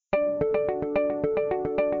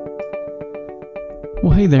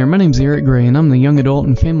Well, hey there, my name's Eric Gray, and I'm the Young Adult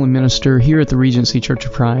and Family Minister here at the Regency Church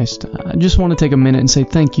of Christ. I just want to take a minute and say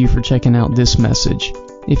thank you for checking out this message.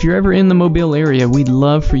 If you're ever in the Mobile area, we'd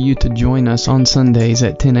love for you to join us on Sundays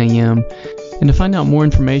at 10 a.m. And to find out more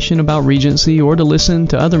information about Regency or to listen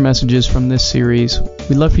to other messages from this series,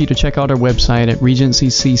 we'd love for you to check out our website at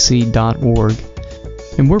regencycc.org.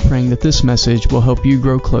 And we're praying that this message will help you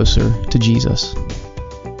grow closer to Jesus.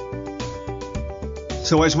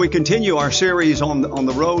 So as we continue our series on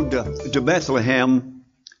the road to Bethlehem,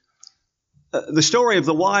 the story of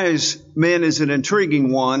the wise men is an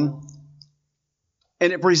intriguing one,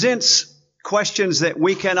 and it presents questions that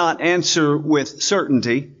we cannot answer with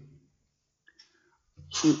certainty.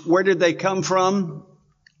 Where did they come from?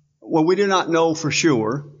 Well, we do not know for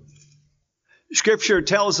sure. Scripture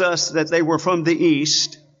tells us that they were from the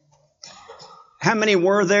east. How many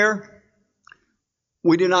were there?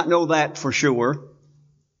 We do not know that for sure.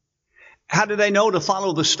 How do they know to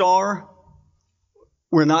follow the star?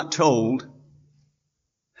 We're not told.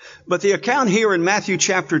 But the account here in Matthew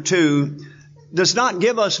chapter 2 does not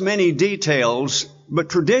give us many details, but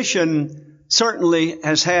tradition certainly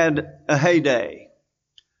has had a heyday.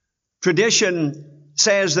 Tradition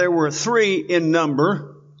says there were 3 in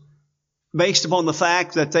number, based upon the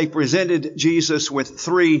fact that they presented Jesus with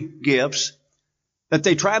 3 gifts, that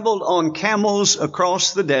they traveled on camels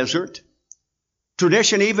across the desert.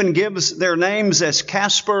 Tradition even gives their names as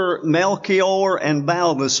Casper, Melchior, and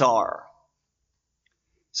Balthasar.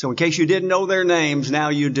 So in case you didn't know their names, now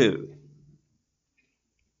you do.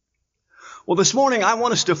 Well, this morning I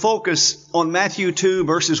want us to focus on Matthew 2,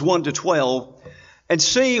 verses 1 to 12, and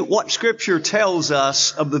see what Scripture tells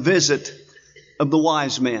us of the visit of the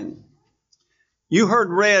wise men. You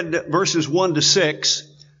heard read verses 1 to 6.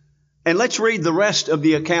 And let's read the rest of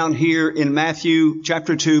the account here in Matthew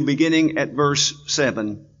chapter 2, beginning at verse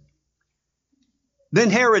 7. Then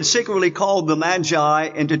Herod secretly called the Magi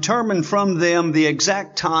and determined from them the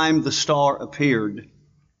exact time the star appeared.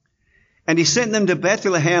 And he sent them to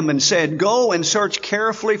Bethlehem and said, "Go and search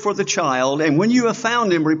carefully for the child, and when you have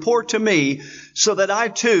found him, report to me, so that I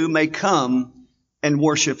too may come and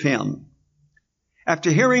worship him."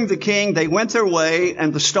 After hearing the king, they went their way,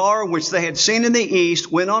 and the star which they had seen in the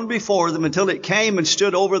east went on before them until it came and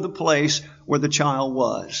stood over the place where the child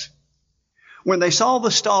was. When they saw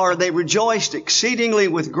the star, they rejoiced exceedingly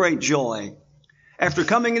with great joy. After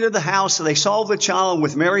coming into the house, they saw the child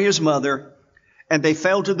with Mary his mother, and they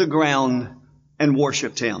fell to the ground and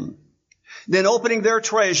worshipped him. Then opening their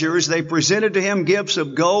treasures, they presented to him gifts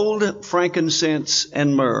of gold, frankincense,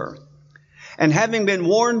 and myrrh. And having been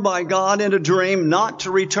warned by God in a dream not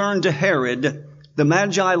to return to Herod, the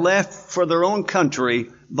Magi left for their own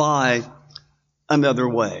country by another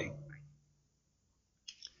way.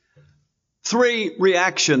 3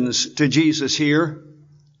 reactions to Jesus here.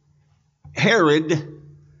 Herod,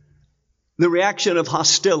 the reaction of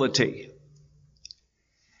hostility.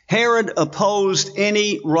 Herod opposed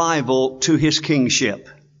any rival to his kingship.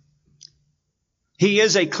 He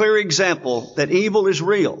is a clear example that evil is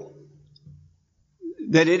real,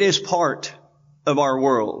 that it is part of our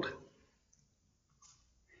world.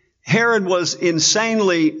 Herod was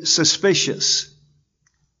insanely suspicious,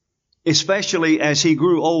 especially as he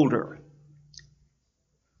grew older.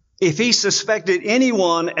 If he suspected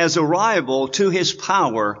anyone as a rival to his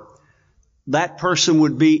power, that person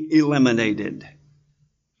would be eliminated.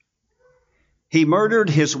 He murdered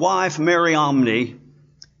his wife, Mariamne,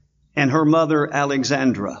 and her mother,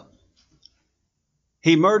 Alexandra.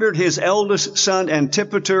 He murdered his eldest son,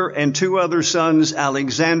 Antipater, and 2 other sons,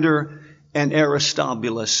 Alexander and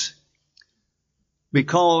Aristobulus,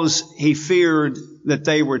 because he feared that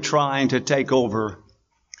they were trying to take over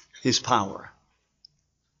his power.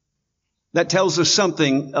 That tells us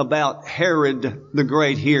something about Herod the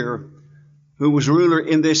Great here, who was ruler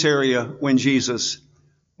in this area when Jesus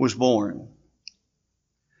was born.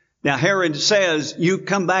 Now, Herod says, "You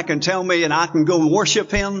come back and tell me and I can go worship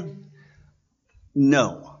him."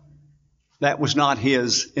 No, that was not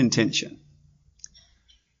his intention.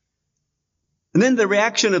 And then the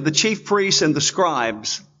reaction of the chief priests and the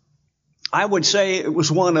scribes, I would say it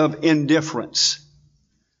was one of indifference.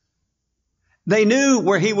 They knew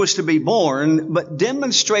where he was to be born, but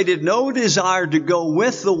demonstrated no desire to go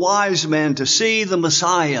with the wise men to see the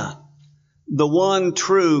Messiah, the one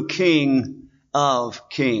true King of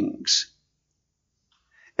Kings.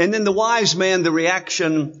 And then the wise men, the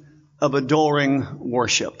reaction of adoring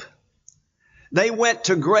worship. They went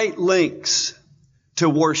to great lengths to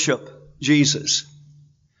worship Jesus.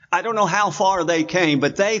 I don't know how far they came,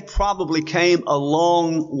 but they probably came a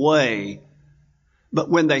long way. But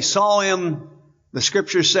when they saw him, The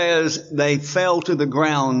scripture says they fell to the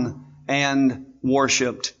ground and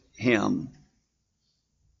worshiped him.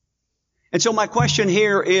 And so my question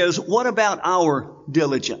here is, what about our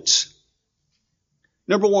diligence?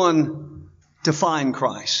 Number one, to find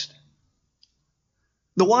Christ.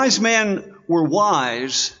 The wise men were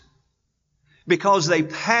wise because they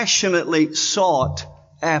passionately sought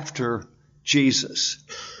after Jesus.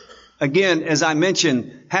 Again, as I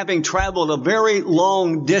mentioned, having traveled a very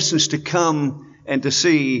long distance to come and to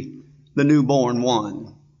see the newborn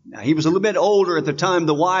one. Now, he was a little bit older at the time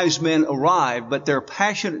the wise men arrived, but their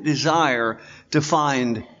passionate desire to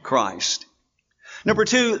find Christ. Number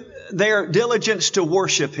two, their diligence to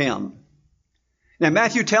worship him. Now,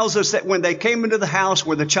 Matthew tells us that when they came into the house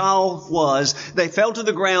where the child was, they fell to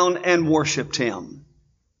the ground and worshiped him.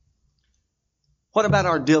 What about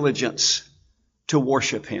our diligence to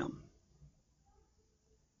worship him?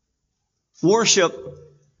 Worship,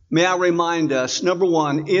 may I remind us, number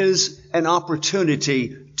one, is an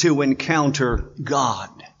opportunity to encounter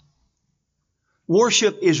God.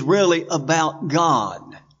 Worship is really about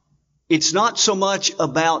God. It's not so much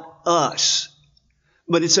about us,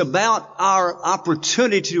 but it's about our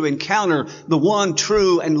opportunity to encounter the one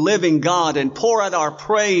true and living God and pour out our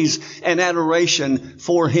praise and adoration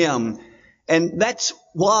for him. And that's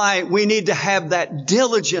why we need to have that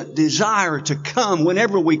diligent desire to come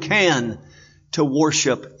whenever we can to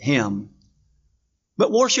worship him.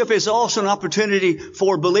 But worship is also an opportunity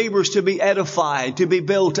for believers to be edified, to be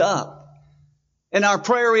built up. And our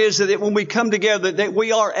prayer is that when we come together, that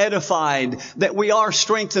we are edified, that we are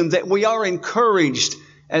strengthened, that we are encouraged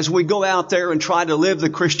as we go out there and try to live the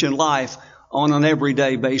Christian life on an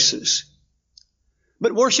everyday basis.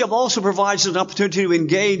 But worship also provides an opportunity to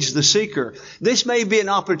engage the seeker. This may be an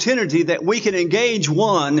opportunity that we can engage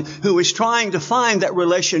one who is trying to find that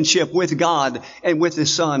relationship with God and with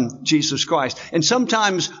his Son, Jesus Christ. And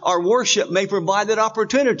sometimes our worship may provide that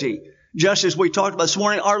opportunity. Just as we talked about this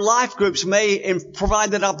morning, our life groups may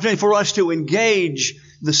provide that opportunity for us to engage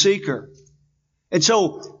the seeker. And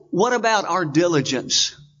so, what about our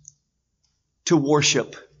diligence to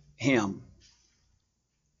worship him?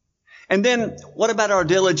 And then, what about our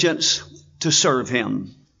diligence to serve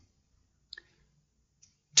him?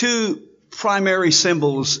 Two primary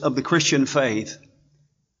symbols of the Christian faith: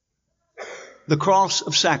 the cross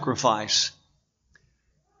of sacrifice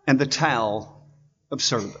and the towel of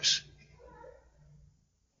service.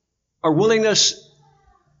 Our willingness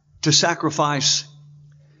to sacrifice,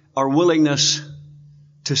 our willingness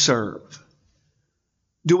to serve.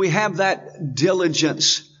 Do we have that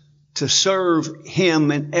diligence to serve him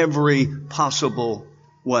in every possible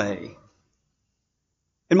way?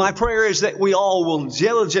 And my prayer is that we all will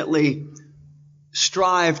diligently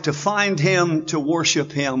strive to find him, to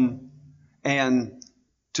worship him, and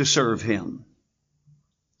to serve him.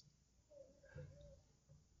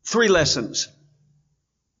 3 lessons.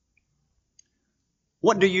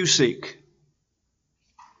 What do you seek?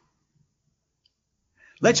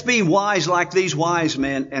 Let's be wise like these wise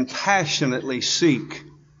men and passionately seek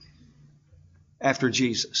after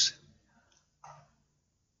Jesus.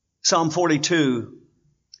 Psalm 42.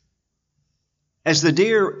 As the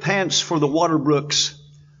deer pants for the water brooks,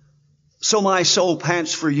 so my soul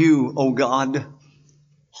pants for you, O God.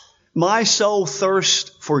 My soul thirsts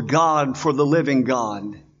for God, for the living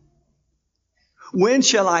God. When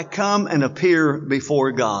shall I come and appear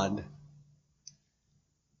before God?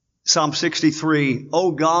 Psalm 63.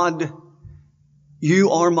 O God,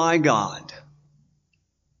 you are my God.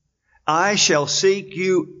 I shall seek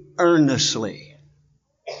you earnestly.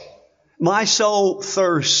 My soul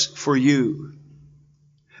thirsts for you.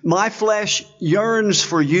 My flesh yearns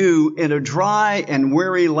for you in a dry and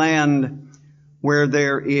weary land where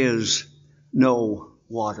there is no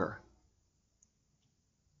water.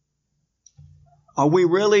 Are we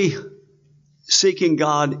really seeking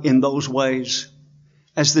God in those ways?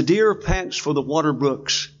 As the deer pants for the water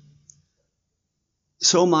brooks,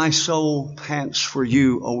 so my soul pants for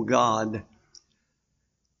you, O God.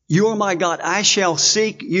 You are my God. I shall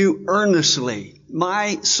seek you earnestly.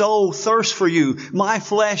 My soul thirsts for you. My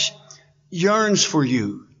flesh yearns for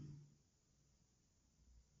you.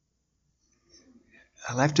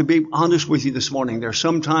 I'll have to be honest with you this morning. There are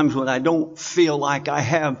some times when I don't feel like I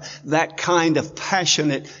have that kind of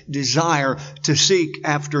passionate desire to seek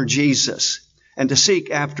after Jesus and to seek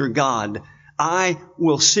after God. I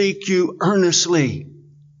will seek you earnestly.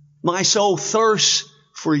 My soul thirsts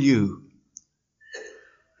for you.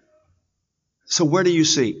 So where do you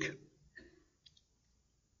seek?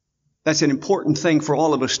 That's an important thing for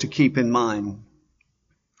all of us to keep in mind.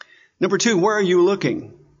 Number 2, where are you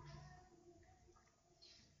looking?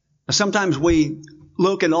 Sometimes we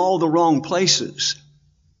look in all the wrong places.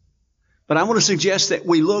 But I want to suggest that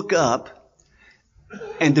we look up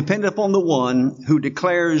and depend upon the one who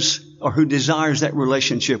declares or who desires that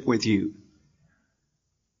relationship with you.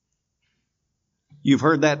 You've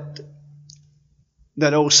heard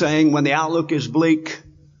that old saying, when the outlook is bleak,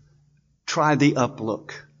 try the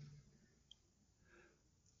uplook.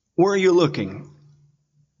 Where are you looking?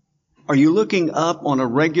 Are you looking up on a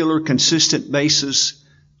regular, consistent basis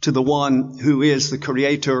to the one who is the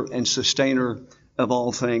creator and sustainer of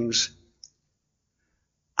all things?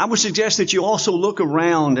 I would suggest that you also look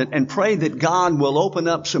around and pray that God will open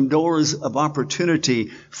up some doors of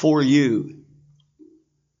opportunity for you.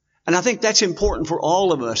 And I think that's important for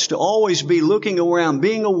all of us, to always be looking around,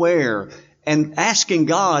 being aware, and asking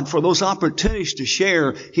God for those opportunities to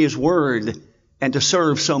share His Word and to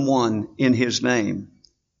serve someone in His name.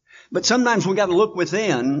 But sometimes we got to look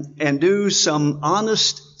within and do some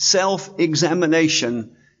honest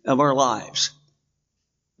self-examination of our lives.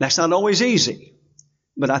 That's not always easy,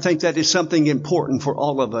 but I think that is something important for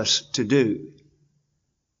all of us to do.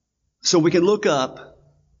 So we can look up,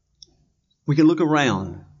 we can look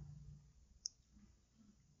around,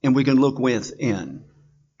 and we can look within.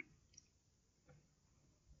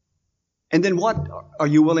 And then what are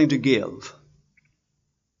you willing to give?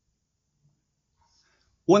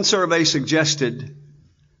 One survey suggested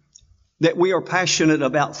that we are passionate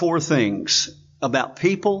about 4 things: about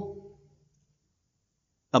people,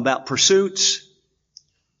 about pursuits,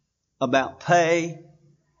 about pay,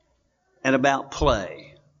 and about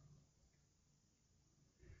play.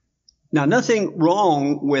 Now, nothing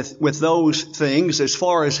wrong with those things as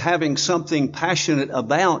far as having something passionate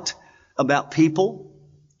about people,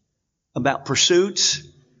 about pursuits,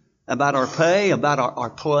 about our pay, about our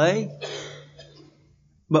play.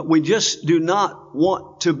 But we just do not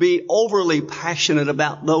want to be overly passionate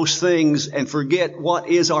about those things and forget what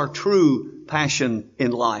is our true passion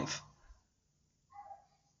in life.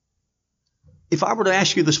 If I were to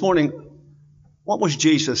ask you this morning, what was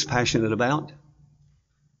Jesus passionate about?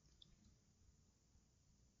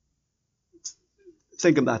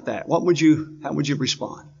 Think about that. How would you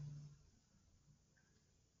respond?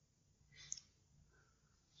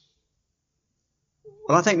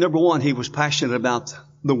 Well, I think number one, He was passionate about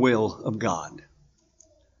the will of God.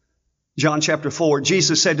 John chapter 4,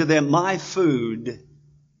 Jesus said to them, "My food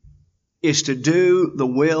is to do the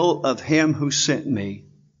will of Him who sent me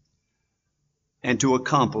and to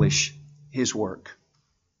accomplish His work."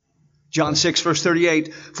 John 6 verse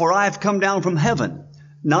 38, "For I have come down from heaven,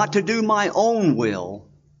 not to do my own will,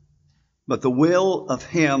 but the will of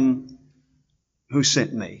Him who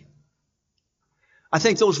sent me." I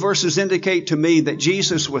think those verses indicate to me that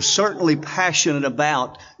Jesus was certainly passionate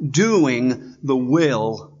about doing the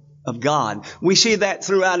will of God. We see that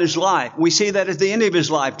throughout His life. We see that at the end of His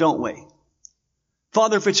life, don't we?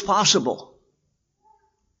 Father, if it's possible.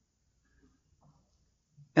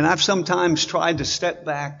 And I've sometimes tried to step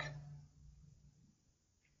back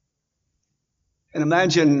and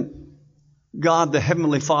imagine God, the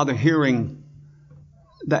Heavenly Father, hearing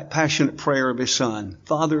that passionate prayer of His Son.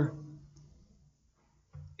 Father,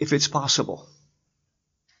 if it's possible,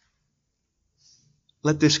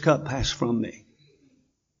 let this cup pass from me.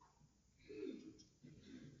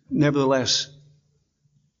 Nevertheless,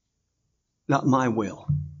 not my will,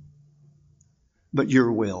 but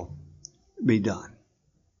your will be done.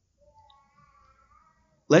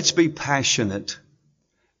 Let's be passionate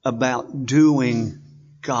about doing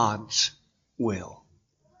God's will.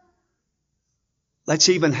 Let's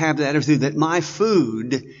even have that attitude that my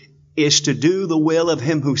food is to do the will of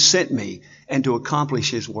Him who sent me and to accomplish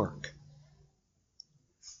His work.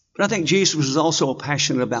 But I think Jesus was also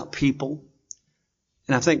passionate about people.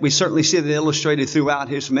 And I think we certainly see that illustrated throughout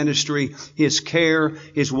His ministry, His care,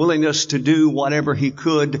 His willingness to do whatever He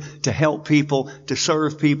could to help people, to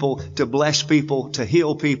serve people, to bless people, to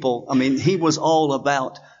heal people. I mean, He was all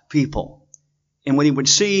about people. And when He would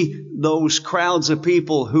see those crowds of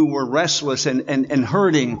people who were restless and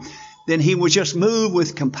hurting, then He would just move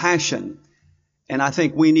with compassion. And I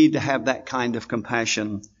think we need to have that kind of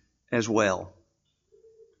compassion as well.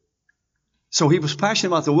 So He was passionate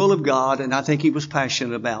about the will of God, and I think He was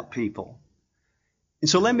passionate about people. And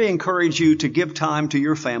so let me encourage you to give time to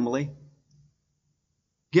your family.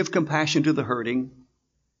 Give compassion to the hurting.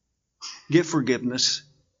 Give forgiveness.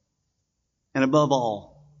 And above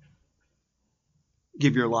all,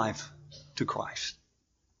 give your life to Christ.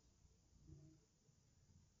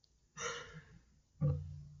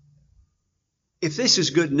 If this is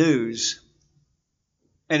good news,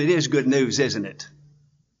 and it is good news, isn't it?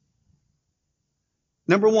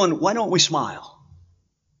 Number one, why don't we smile?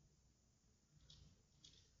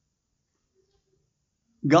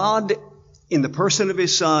 God, in the person of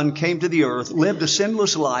His Son, came to the earth, lived a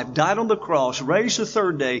sinless life, died on the cross, raised the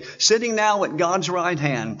third day, sitting now at God's right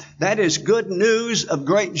hand. That is good news of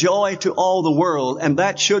great joy to all the world, and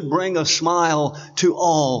that should bring a smile to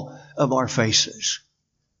all of our faces.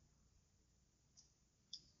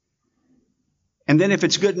 And then if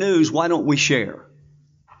it's good news, why don't we share?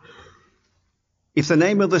 If the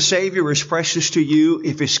name of the Savior is precious to you,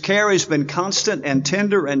 if His care has been constant and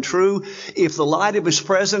tender and true, if the light of His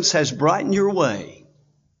presence has brightened your way,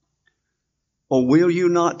 or will you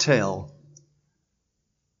not tell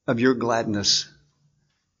of your gladness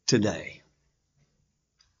today?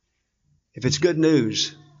 If it's good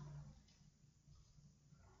news,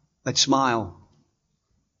 let's smile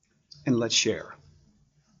and let's share.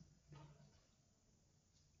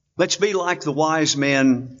 Let's be like the wise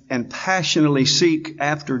men and passionately seek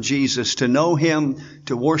after Jesus, to know Him,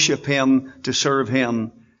 to worship Him, to serve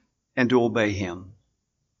Him, and to obey Him.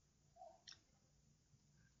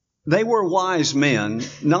 They were wise men,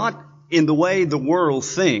 not in the way the world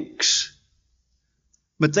thinks,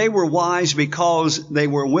 but they were wise because they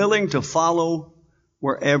were willing to follow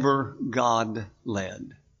wherever God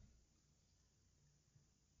led.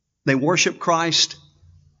 They worshiped Christ,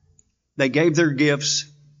 they gave their gifts,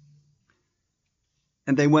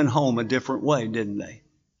 and they went home a different way, didn't they?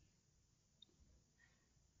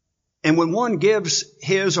 And when one gives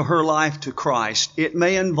his or her life to Christ, it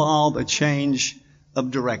may involve a change of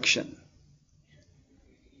direction.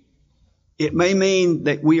 It may mean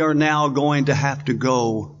that we are now going to have to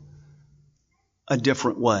go a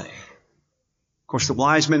different way. Of course, the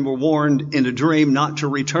wise men were warned in a dream not to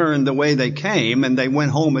return the way they came, and they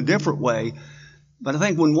went home a different way. But I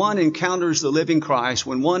think when one encounters the living Christ,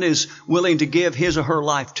 when one is willing to give his or her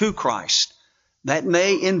life to Christ, that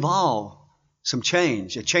may involve some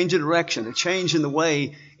change, a change of direction, a change in the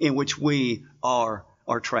way in which we are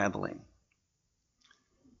traveling.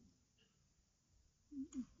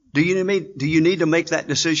 Do you need to make that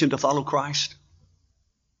decision to follow Christ?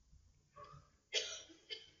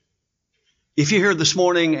 If you're here this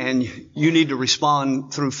morning and you need to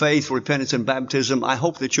respond through faith, repentance, and baptism, I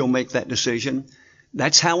hope that you'll make that decision.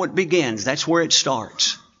 That's how it begins. That's where it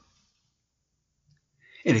starts.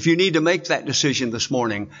 And if you need to make that decision this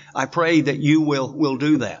morning, I pray that you will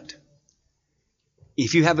do that.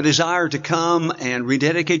 If you have a desire to come and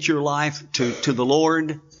rededicate your life to the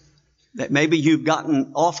Lord, that maybe you've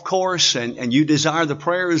gotten off course and you desire the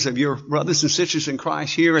prayers of your brothers and sisters in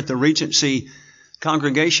Christ here at the Regency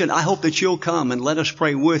congregation, I hope that you'll come and let us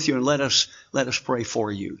pray with you and let us pray for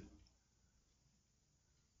you.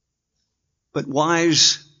 But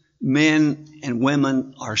wise men and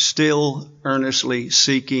women are still earnestly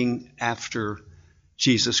seeking after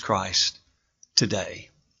Jesus Christ today.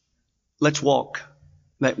 Let's walk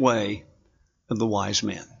that way of the wise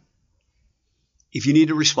men. If you need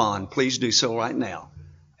to respond, please do so right now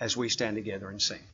as we stand together and sing.